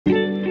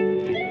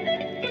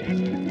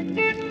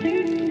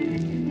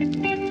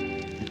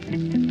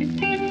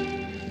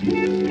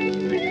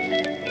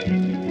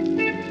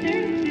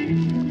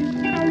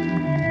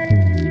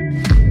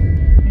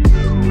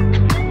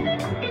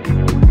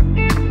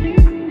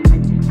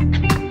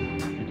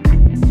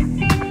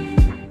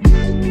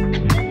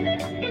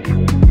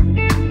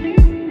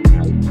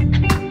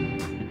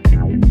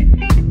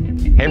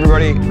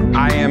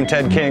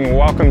Ted King,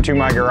 welcome to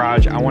my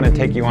garage. I want to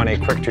take you on a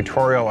quick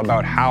tutorial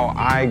about how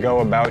I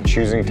go about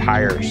choosing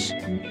tires.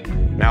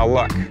 Now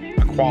look,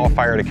 a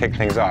qualifier to kick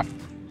things off.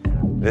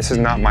 This is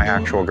not my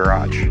actual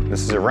garage.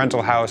 This is a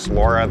rental house.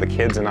 Laura, the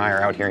kids, and I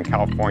are out here in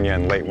California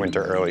in late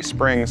winter, early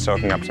spring,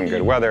 soaking up some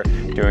good weather,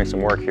 doing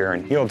some work here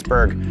in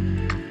Healdsburg.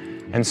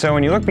 And so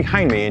when you look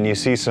behind me and you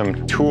see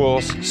some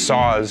tools,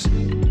 saws,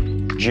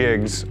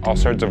 jigs, all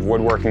sorts of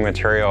woodworking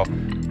material,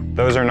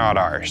 those are not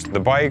ours. The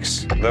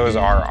bikes, those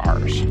are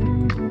ours.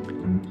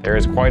 There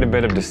is quite a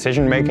bit of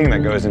decision making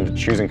that goes into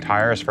choosing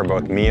tires for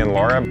both me and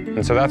Laura,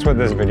 and so that's what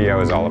this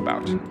video is all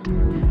about.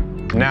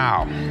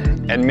 Now,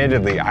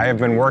 admittedly, I have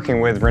been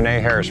working with Renee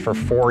Harris for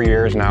 4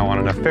 years now on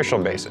an official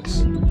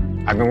basis.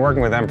 I've been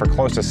working with them for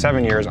close to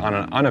 7 years on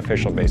an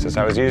unofficial basis.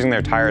 I was using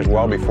their tires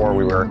well before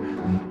we were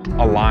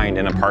aligned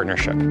in a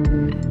partnership.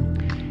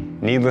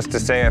 Needless to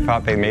say, I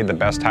thought they made the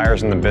best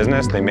tires in the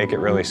business. They make it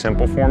really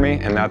simple for me,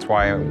 and that's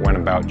why I went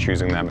about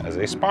choosing them as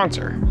a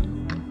sponsor.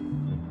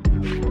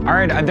 All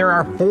right, there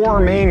are 4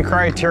 main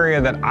criteria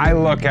that I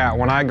look at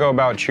when I go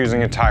about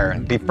choosing a tire.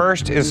 The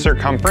first is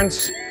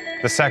circumference,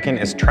 the second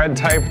is tread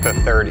type, the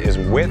third is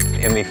width,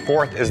 and the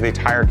fourth is the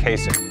tire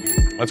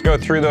casing. Let's go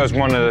through those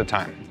one at a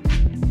time.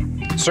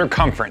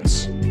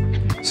 Circumference.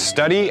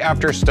 Study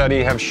after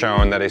study have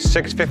shown that a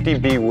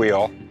 650B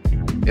wheel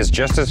is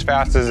just as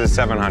fast as a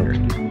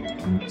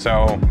 700.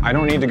 So I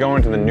don't need to go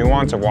into the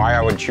nuance of why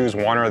I would choose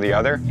one or the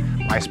other.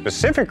 My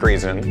specific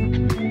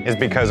reason is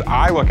because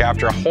I look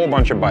after a whole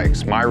bunch of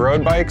bikes. My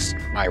road bikes,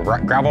 my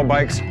gravel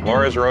bikes,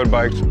 Laura's road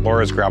bikes,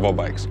 Laura's gravel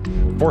bikes.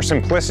 For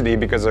simplicity,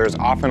 because there's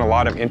often a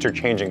lot of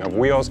interchanging of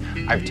wheels,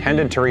 I've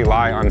tended to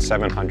rely on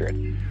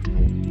 700.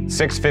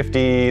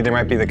 650, there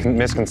might be the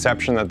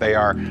misconception that they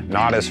are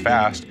not as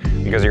fast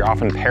because you're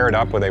often paired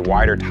up with a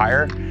wider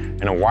tire,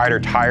 and a wider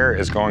tire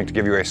is going to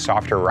give you a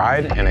softer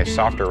ride, and a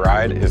softer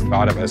ride is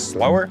thought of as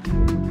slower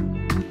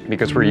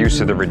because we're used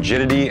to the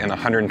rigidity and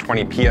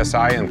 120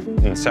 PSI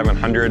and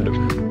 700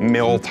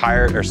 mil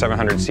tire, or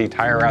 700C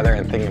tire rather,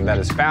 and thinking that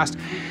is fast.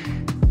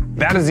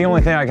 That is the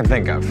only thing I can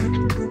think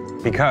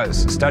of,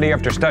 because study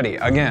after study,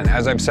 again,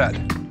 as I've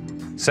said,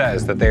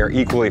 says that they are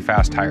equally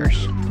fast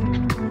tires.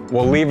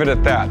 We'll leave it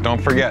at that.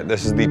 Don't forget,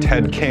 this is the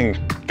Ted King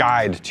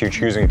guide to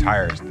choosing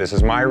tires. This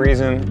is my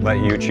reason, let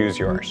you choose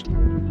yours.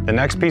 The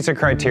next piece of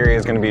criteria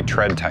is going to be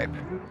tread type.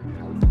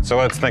 So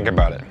let's think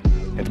about it.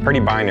 It's pretty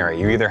binary.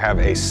 You either have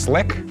a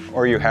slick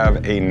or you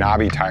have a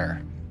knobby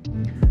tire.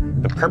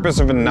 The purpose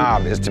of a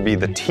knob is to be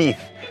the teeth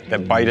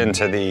that bite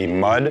into the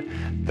mud,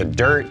 the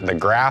dirt, the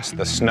grass,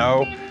 the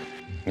snow.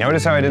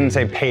 Notice how I didn't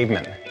say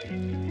pavement.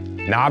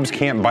 Knobs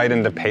can't bite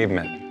into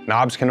pavement.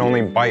 Knobs can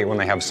only bite when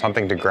they have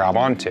something to grab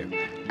onto.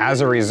 As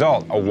a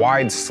result, a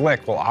wide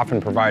slick will often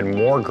provide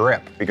more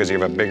grip because you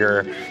have a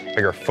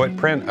bigger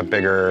footprint, a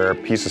bigger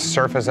piece of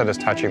surface that is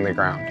touching the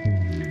ground.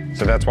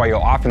 So that's why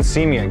you'll often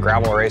see me at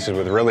gravel races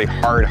with really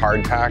hard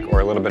pack or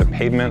a little bit of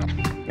pavement.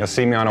 You'll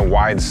see me on a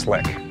wide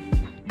slick.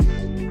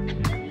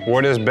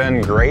 What has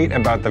been great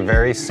about the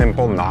very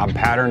simple knob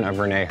pattern of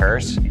Renee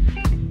Harris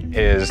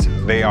is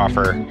they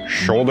offer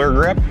shoulder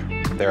grip.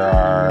 There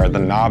are the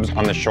knobs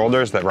on the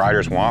shoulders that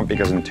riders want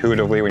because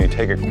intuitively when you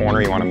take a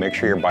corner, you want to make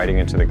sure you're biting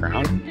into the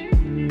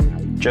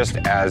ground. Just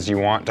as you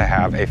want to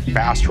have a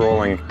fast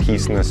rolling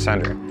piece in the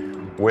center.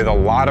 With a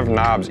lot of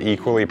knobs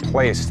equally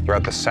placed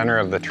throughout the center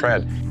of the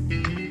tread,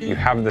 you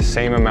have the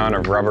same amount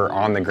of rubber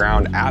on the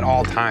ground at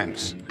all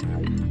times.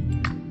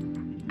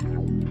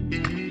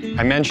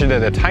 I mentioned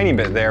it a tiny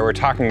bit there, we're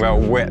talking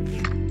about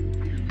width.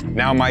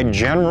 Now my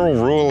general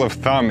rule of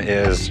thumb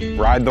is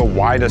ride the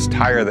widest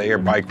tire that your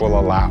bike will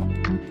allow.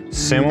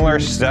 Similar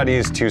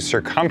studies to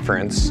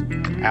circumference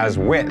as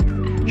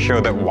width show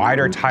that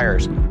wider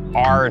tires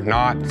are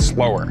not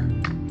slower.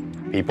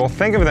 People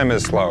think of them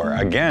as slower.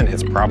 Again,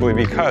 it's probably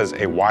because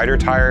a wider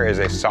tire is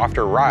a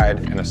softer ride,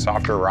 and a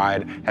softer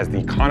ride has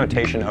the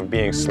connotation of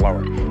being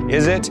slower.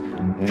 Is it?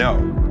 No.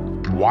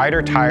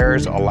 Wider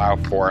tires allow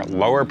for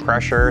lower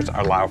pressures,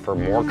 allow for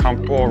more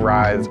comfortable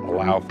rides,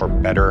 allow for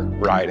better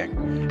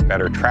riding,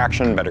 better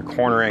traction, better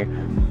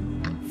cornering.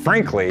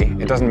 Frankly,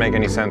 it doesn't make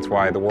any sense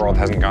why the world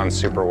hasn't gone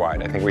super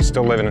wide. I think we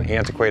still live in an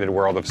antiquated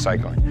world of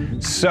cycling.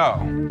 So,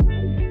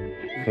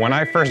 when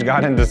I first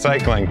got into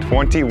cycling,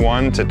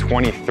 21 to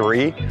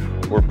 23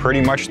 were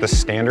pretty much the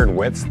standard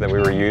widths that we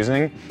were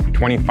using.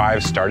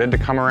 25 started to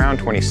come around,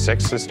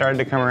 26 has started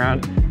to come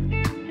around.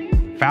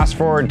 Fast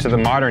forward to the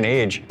modern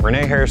age,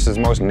 Renee Harris's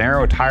most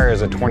narrow tire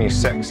is a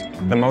 26.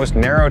 The most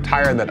narrow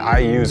tire that I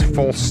use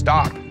full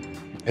stop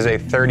is a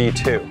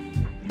 32.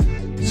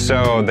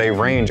 So they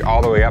range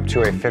all the way up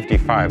to a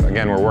 55.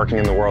 Again, we're working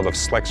in the world of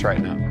slicks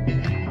right now.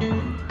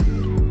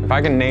 If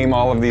I can name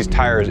all of these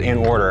tires in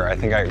order, I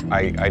think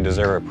I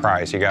deserve a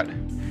prize. You got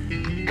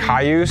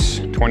Cayuse,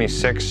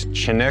 26,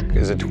 Chinook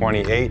is a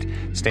 28,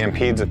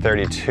 Stampede's a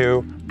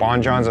 32,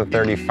 Bonjon's a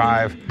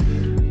 35,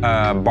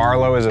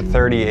 Barlow is a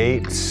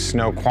 38,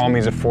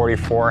 Snoqualmie's a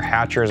 44,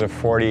 Hatcher's a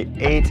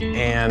 48,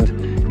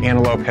 and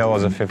Antelope Hill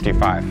is a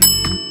 55. I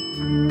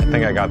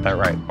think I got that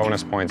right.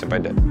 Bonus points if I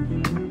did.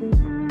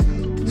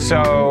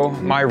 So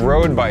my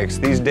road bikes,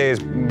 these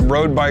days,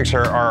 road bikes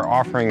are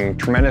offering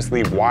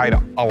tremendously wide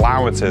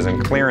allowances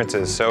and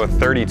clearances. So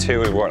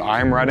 32 is what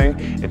I'm running.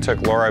 It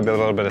took Laura a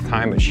little bit of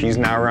time, but she's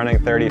now running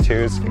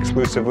 32s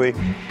exclusively.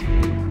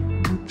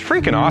 It's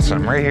freaking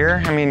awesome right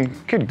here. I mean,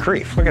 good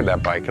grief, look at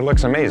that bike. It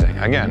looks amazing.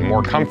 Again,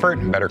 more comfort,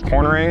 better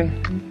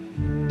cornering,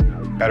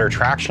 better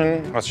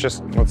traction. Let's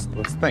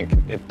think.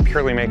 It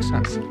purely makes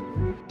sense.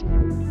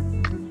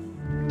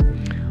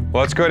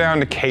 Let's go down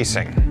to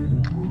casing.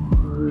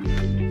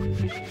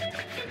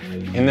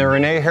 In the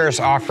Rene Harris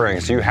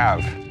offerings, you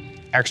have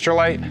Extra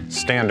Light,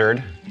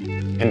 Standard,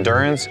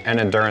 Endurance, and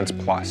Endurance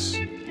Plus.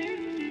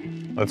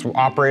 Let's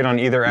operate on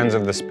either ends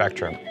of the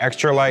spectrum.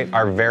 Extra Light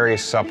are very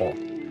supple.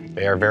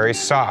 They are very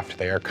soft.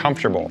 They are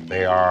comfortable.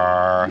 They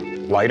are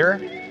lighter.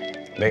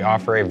 They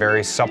offer a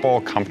very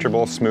supple,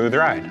 comfortable, smooth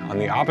ride. On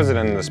the opposite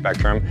end of the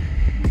spectrum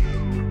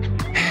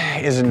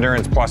is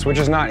Endurance Plus, which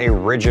is not a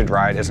rigid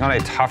ride. It's not a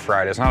tough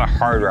ride. It's not a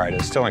hard ride.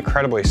 It's still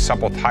incredibly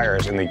supple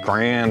tires in the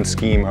grand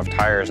scheme of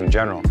tires in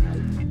general.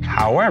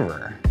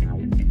 However,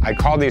 I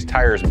call these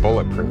tires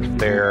bulletproof.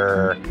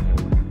 They're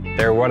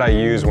what I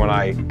use when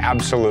I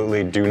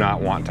absolutely do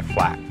not want to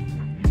flat.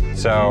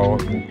 So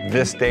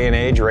this day and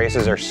age,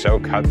 races are so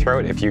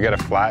cutthroat. If you get a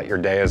flat, your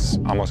day is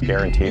almost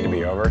guaranteed to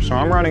be over. So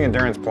I'm running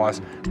Endurance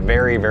Plus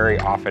very, very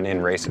often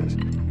in races.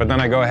 But then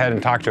I go ahead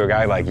and talk to a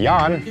guy like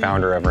Jan,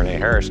 founder of Rene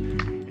Harris,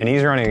 and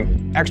he's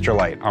running Extra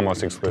Light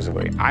almost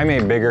exclusively. I'm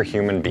a bigger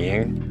human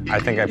being. I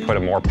think I put a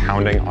more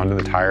pounding onto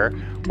the tire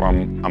where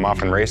I'm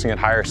often racing at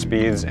higher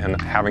speeds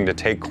and having to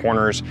take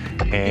corners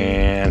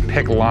and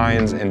pick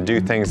lines and do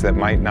things that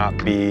might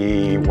not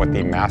be what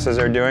the masses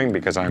are doing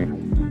because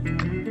I'm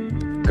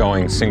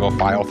going single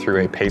file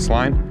through a pace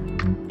line.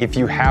 If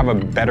you have a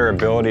better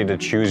ability to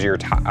choose your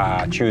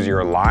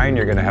line,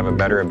 you're gonna have a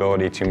better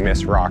ability to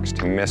miss rocks,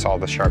 to miss all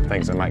the sharp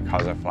things that might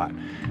cause a flat.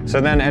 So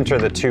then enter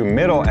the two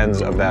middle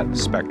ends of that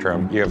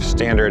spectrum. You have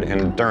Standard and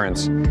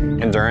Endurance.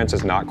 Endurance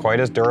is not quite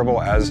as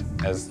durable as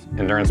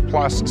Endurance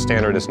Plus.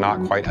 Standard is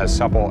not quite as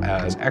supple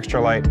as Extra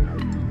Light.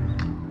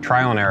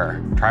 Trial and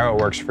error. Try what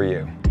works for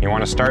you. You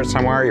wanna start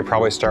somewhere, you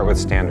probably start with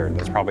Standard.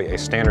 That's probably a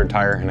standard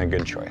tire and a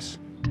good choice.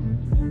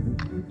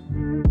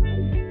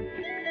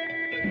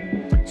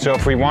 So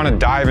if we want to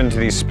dive into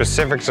the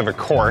specifics of a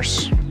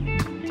course,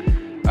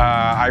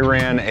 I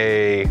ran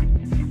a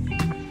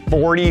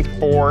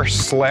 44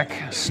 slick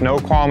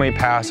Snoqualmie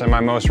Pass at my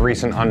most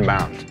recent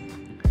Unbound.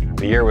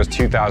 The year was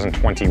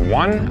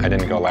 2021. I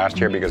didn't go last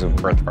year because of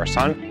the birth of our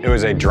son. It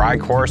was a dry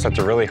course. That's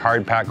a really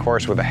hard packed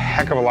course with a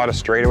heck of a lot of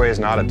straightaways,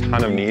 not a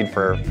ton of need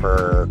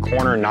for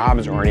corner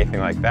knobs or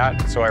anything like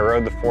that. So I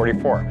rode the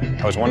 44.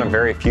 I was one of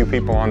very few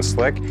people on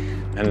slick,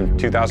 and in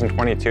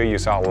 2022, you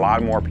saw a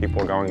lot more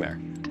people going there.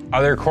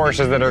 Other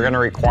courses that are going to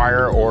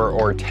require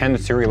or tend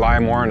to rely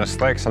more on a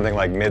slick, something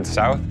like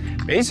Mid-South,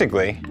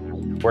 basically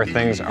where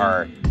things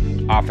are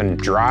often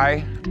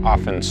dry,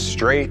 often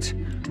straight,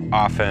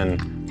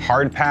 often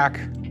hard pack.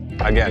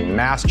 Again,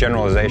 mass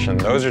generalization.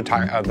 Those are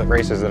the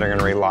races that are going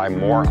to rely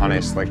more on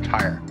a slick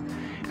tire.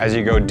 As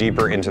you go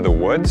deeper into the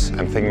woods,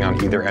 I'm thinking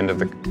on either end of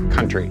the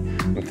country.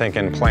 I'm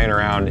thinking playing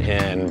around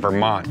in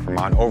Vermont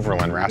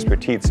Overland,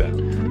 Rasputitsa.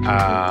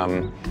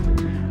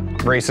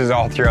 Races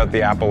all throughout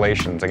the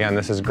Appalachians. Again,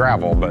 this is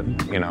gravel, but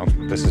you know,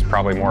 this is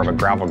probably more of a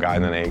gravel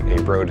guide than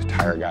a road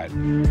tire guide.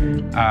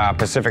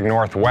 Pacific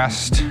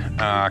Northwest,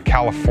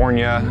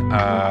 California.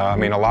 I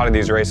mean, a lot of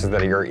these races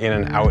that you're in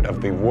and out of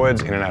the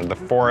woods, in and out of the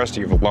forest,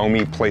 you have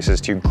loamy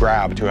places to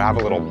grab, to have a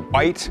little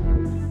bite.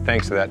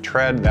 Thanks to that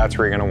tread, that's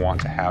where you're gonna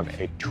want to have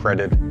a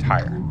treaded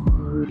tire.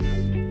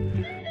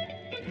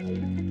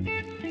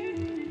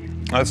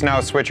 Let's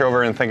now switch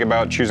over and think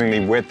about choosing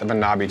the width of a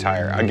knobby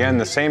tire. Again,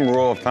 the same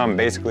rule of thumb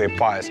basically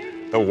applies.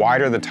 The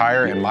wider the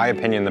tire, in my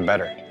opinion, the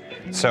better.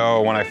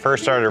 So when I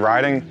first started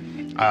riding,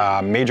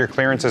 major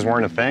clearances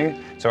weren't a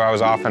thing, so I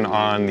was often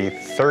on the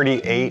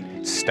 38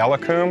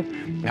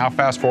 Stellacum. Now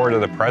fast forward to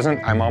the present,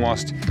 I'm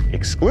almost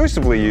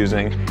exclusively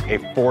using a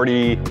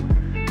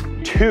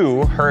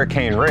 42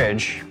 Hurricane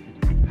Ridge.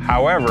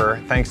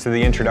 However, thanks to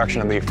the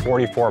introduction of the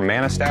 44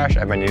 Manistache,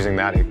 I've been using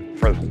that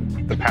for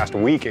the past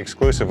week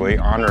exclusively,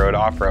 on-road,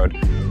 off-road,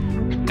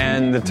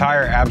 and the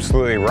tire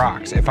absolutely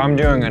rocks. If I'm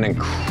doing an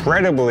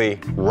incredibly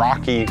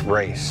rocky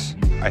race,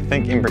 I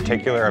think in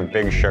particular of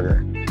Big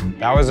Sugar.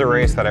 That was a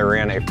race that I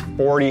ran a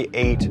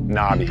 48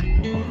 knobby.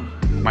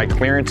 My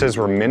clearances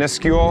were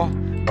minuscule,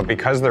 but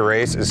because the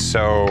race is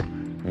so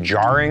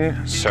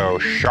jarring, so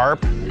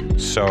sharp,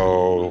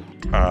 so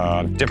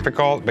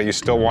difficult, but you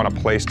still want a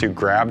place to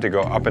grab to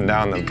go up and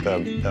down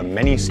the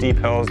many steep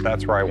hills,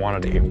 that's where I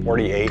wanted a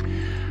 48.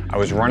 I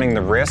was running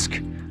the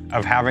risk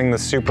of having the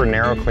super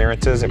narrow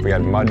clearances. If we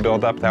had mud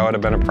buildup, that would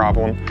have been a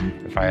problem.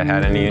 If I had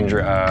had any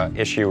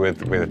issue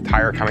with a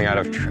tire coming out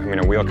of,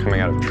 a wheel coming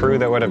out of true,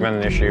 that would have been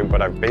an issue,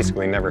 but I've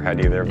basically never had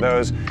either of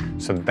those.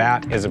 So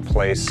that is a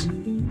place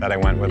that I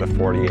went with a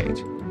 48.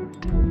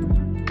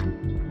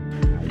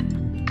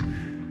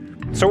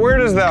 So where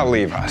does that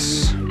leave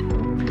us?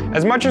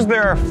 As much as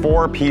there are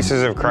 4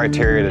 pieces of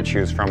criteria to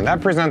choose from,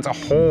 that presents a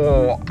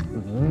whole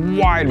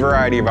wide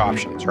variety of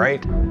options,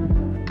 right?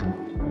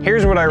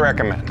 Here's what I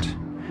recommend.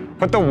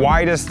 Put the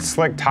widest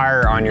slick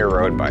tire on your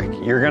road bike.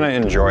 You're gonna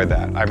enjoy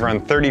that. I've run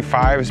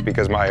 35s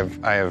because I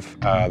have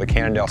the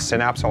Cannondale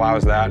Synapse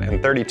allows that,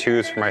 and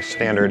 32s for my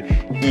standard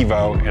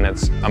Evo, and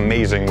it's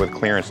amazing with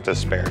clearance to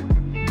spare.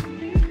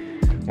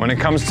 When it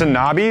comes to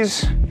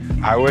knobbies,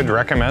 I would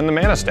recommend the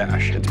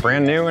Manistache. It's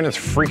brand new and it's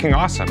freaking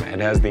awesome.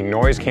 It has the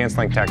noise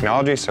canceling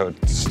technology, so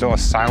it's still a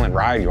silent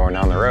ride going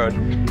down the road.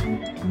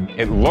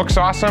 It looks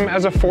awesome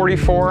as a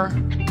 44.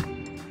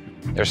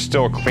 There's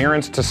still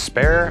clearance to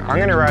spare. I'm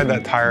gonna ride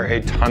that tire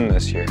a ton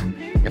this year.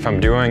 If I'm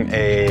doing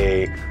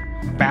a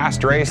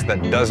fast race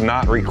that does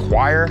not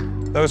require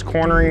those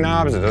cornering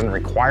knobs, it doesn't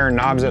require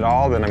knobs at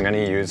all, then I'm gonna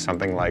use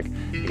something like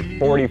a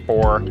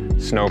 44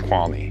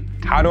 Snoqualmie.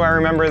 How do I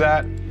remember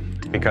that?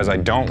 Because I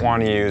don't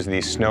want to use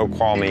the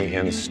Snoqualmie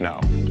in snow.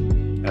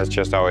 That's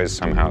just always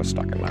somehow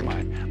stuck in my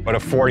mind. But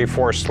a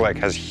 44 slick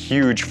has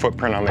huge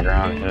footprint on the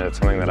ground, and it's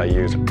something that I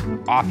use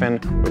often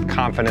with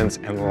confidence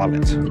and love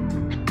it.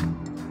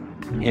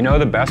 You know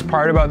the best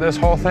part about this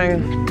whole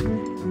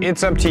thing?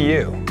 It's up to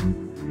you.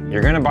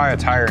 You're gonna buy a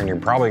tire and you're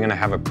probably gonna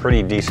have a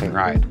pretty decent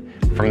ride.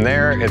 From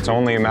there, it's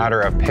only a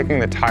matter of picking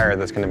the tire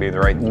that's gonna be the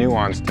right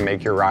nuance to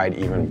make your ride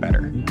even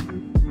better.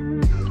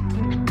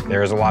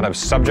 There's a lot of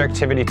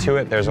subjectivity to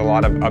it, there's a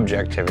lot of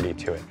objectivity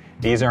to it.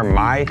 These are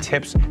my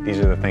tips, these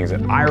are the things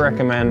that I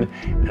recommend,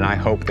 and I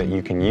hope that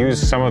you can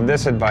use some of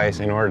this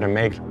advice in order to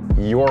make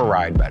your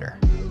ride better.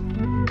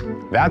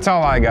 That's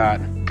all I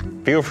got.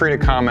 Feel free to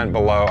comment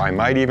below. I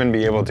might even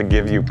be able to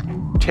give you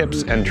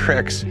tips and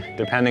tricks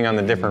depending on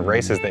the different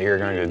races that you're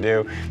going to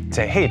do.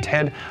 Say, hey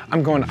Ted,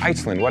 I'm going to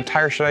Iceland. What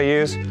tire should I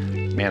use?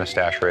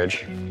 Manistache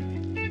Ridge.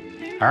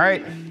 All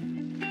right,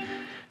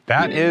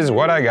 that is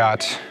what I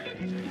got.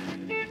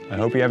 I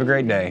hope you have a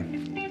great day.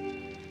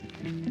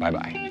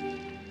 Bye-bye.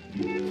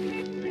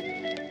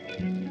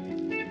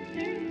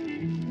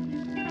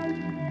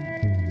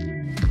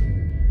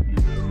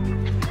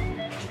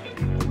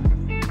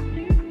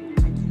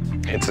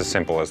 It's as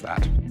simple as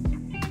that.